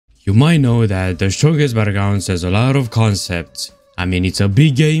You might know that the Strongest Battlegrounds has a lot of concepts. I mean, it's a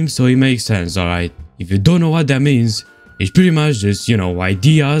big game, so it makes sense, alright? If you don't know what that means, it's pretty much just, you know,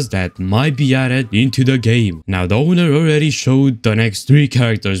 ideas that might be added into the game. Now, the owner already showed the next 3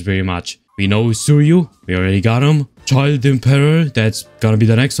 characters pretty much. We know Suryu, we already got him. Child Emperor, that's gonna be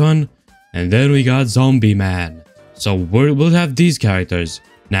the next one. And then we got Zombie Man. So we'll have these characters.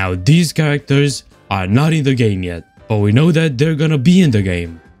 Now, these characters are not in the game yet, but we know that they're gonna be in the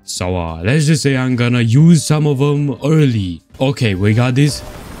game. So let's just say I'm gonna use some of them early. Okay, we got this.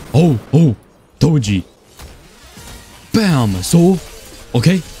 Oh, Toji. Bam! So,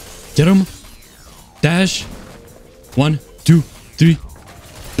 okay, get him. Dash. 1, 2, 3.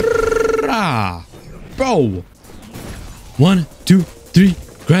 Bro. 1, 2, 3.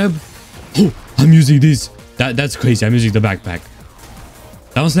 Grab. Oh, I'm using this. That's crazy. I'm using the backpack.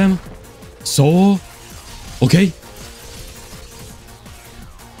 Down slam. So, okay.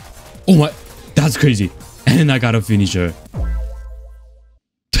 Oh my, that's crazy. And I got a finisher.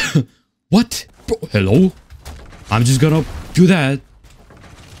 What? Bro, hello? I'm just gonna do that.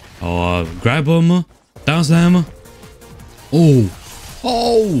 Grab him. Down slam. Oh.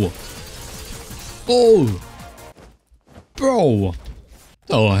 Bro.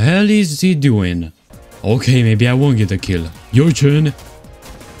 The hell is he doing? Okay, maybe I won't get the kill. Your turn.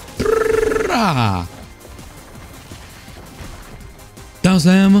 Down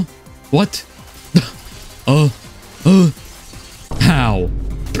slam. What? How?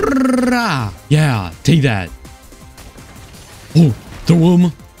 Yeah, take that. Oh, throw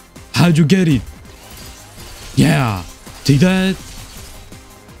him. How'd you get it? Yeah, take that.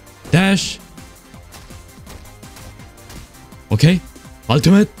 Dash. Okay,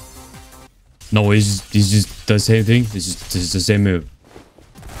 ultimate. No, it's just the same thing. It's the same move.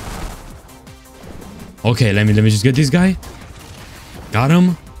 Okay, let me just get this guy. Got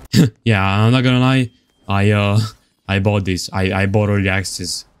him. Yeah, I'm not gonna lie. I bought this. I bought early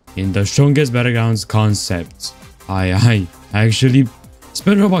access in the Strongest Battlegrounds concept. I actually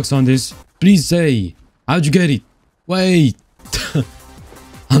spent Robux on this. Please say, how'd you get it? Wait.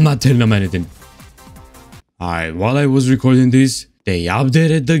 I'm not telling them anything. Alright, while I was recording this, they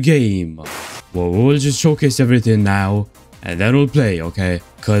updated the game. Well, we'll just showcase everything now, and then we'll play, okay?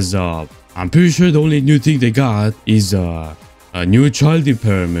 Cause I'm pretty sure the only new thing they got is a new Child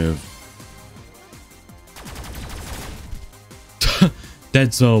Emperor move.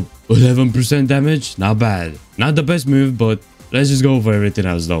 That's 11% damage, not bad. Not the best move, but let's just go over everything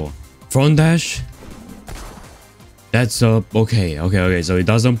else though. Front dash. That's okay. So it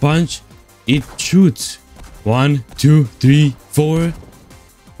doesn't punch, it shoots. 1, 2, 3, 4.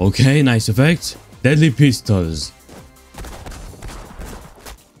 Okay, nice effect. Deadly pistols.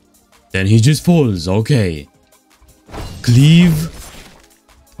 Then he just falls. Okay. Cleave.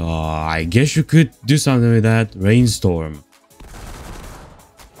 I guess you could do something with that. Rainstorm.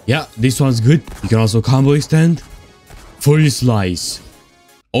 Yeah, this one's good. You can also combo extend. Full slice.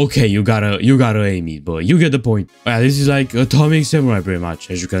 Okay, you gotta aim it, but you get the point. Yeah, this is like Atomic Samurai pretty much,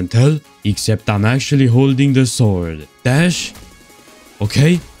 as you can tell. Except I'm actually holding the sword. Dash.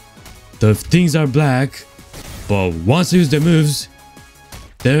 Okay. The things are black, but once I use the moves,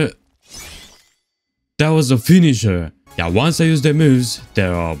 that was a finisher. Yeah, once I use the moves,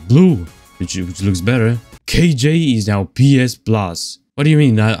 they're blue, which looks better. KJ is now PS plus. What do you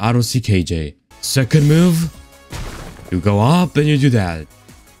mean? I don't see KJ. Second move, you go up and you do that.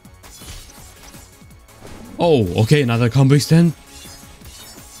 Oh, okay, another combo extend.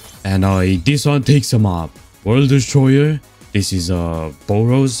 And this one takes him up. World Destroyer. This is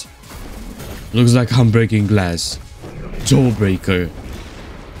Boros. Looks like I'm breaking glass. Jawbreaker.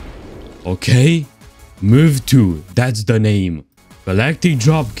 Okay. Move 2. That's the name. Galactic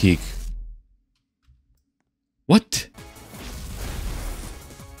Dropkick. What?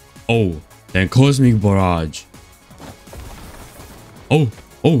 Oh, then Cosmic Barrage. Oh.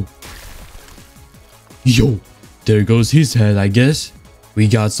 Yo, there goes his head, I guess. We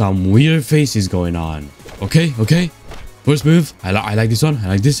got some weird faces going on. Okay. First move. I like this one. I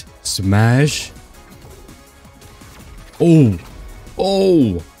like this. Smash. Oh.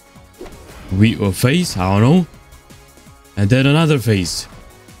 A face? I don't know. And then another face.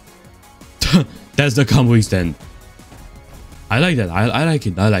 That's the combo extend. I like that. I like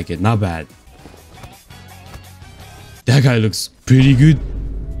it. Not bad. That guy looks pretty good.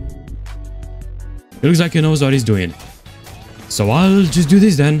 It looks like he knows what he's doing. So I'll just do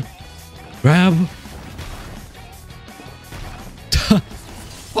this then. Grab.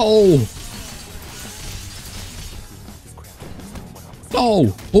 Oh,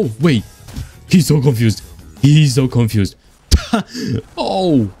 wait. He's so confused.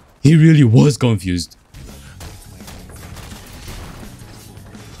 Oh, He really was confused.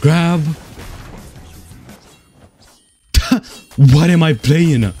 Grab. What am I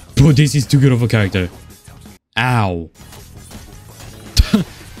playing? Bro, this is too good of a character. Ow.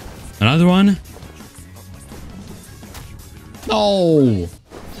 Another one. No.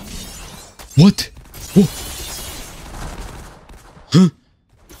 What? Whoa. Huh?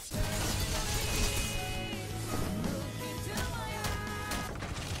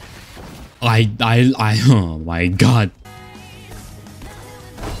 Oh my god.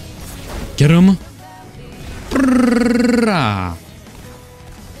 Get him.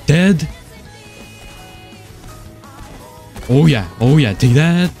 Dead. Oh yeah, take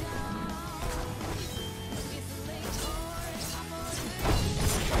that.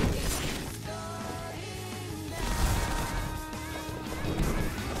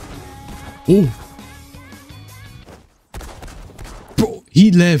 Oh. Bro,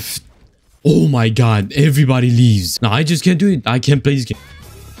 he left. Oh my god, everybody leaves. No, I just can't do it. I can't play this game.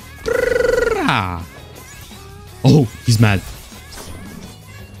 Oh, he's mad.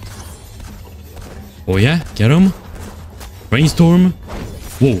 Oh yeah, get him. Rainstorm.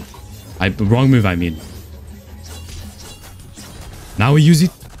 Whoa. Wrong move, I mean. Now we use it.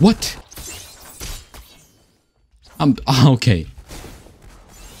 What? Okay.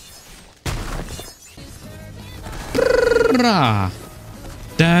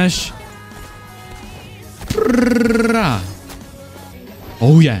 Dash.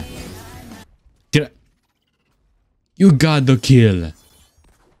 Oh yeah. You got the kill.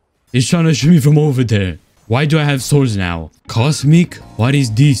 He's trying to shoot me from over there. Why do I have swords now? Cosmic? What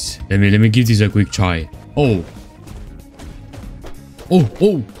is this? Let me give this a quick try. Oh.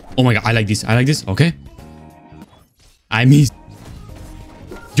 Oh my god, I like this. Okay. I missed.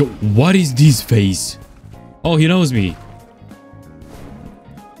 Yo, what is this face? Oh, he knows me.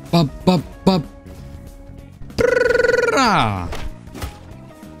 Bop.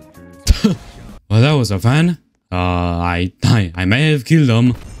 Well, that was a fan. I may have killed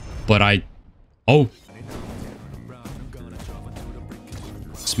him, but oh.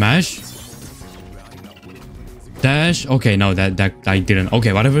 Smash. Dash. Okay, no, that I didn't.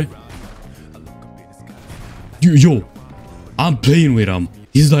 Okay, whatever. Yo, I'm playing with him.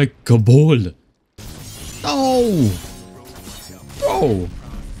 He's like a ball. No. Bro.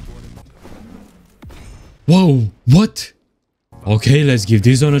 Whoa, what? Okay, let's give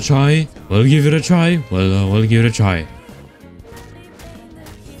this one a try. We'll give it a try. We'll give it a try.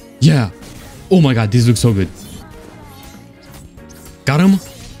 Yeah. Oh my god, this looks so good. Got him.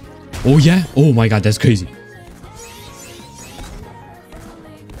 Oh yeah. Oh my god, that's crazy.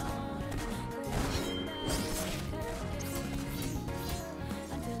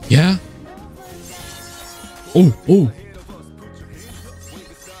 Yeah. Oh.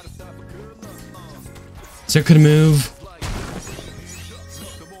 Second move.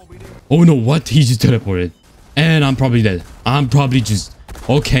 Oh no, what? He just teleported. And I'm probably dead. I'm probably just...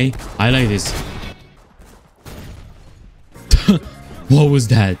 Okay, I like this. What was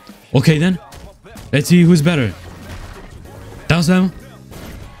that? Okay then. Let's see who's better. Down slam.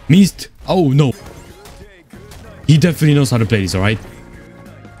 Missed. Oh no. He definitely knows how to play this, alright?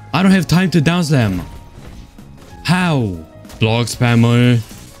 I don't have time to down slam. How? Block spammer.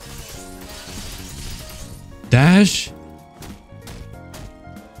 Dash.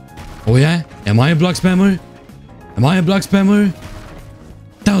 Oh yeah? Am I a block spammer?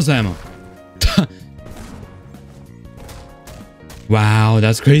 Down slam. Wow,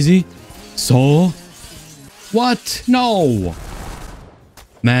 that's crazy. So? What? No.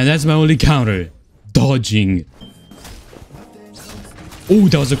 Man, that's my only counter. Dodging. Oh,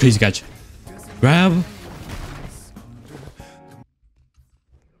 that was a crazy catch. Grab.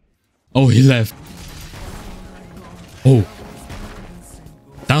 Oh, he left. Oh.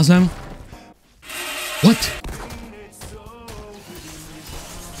 Down slam. What?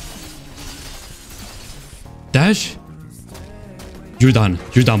 Dash. You're done,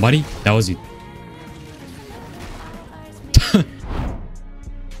 buddy. That was it.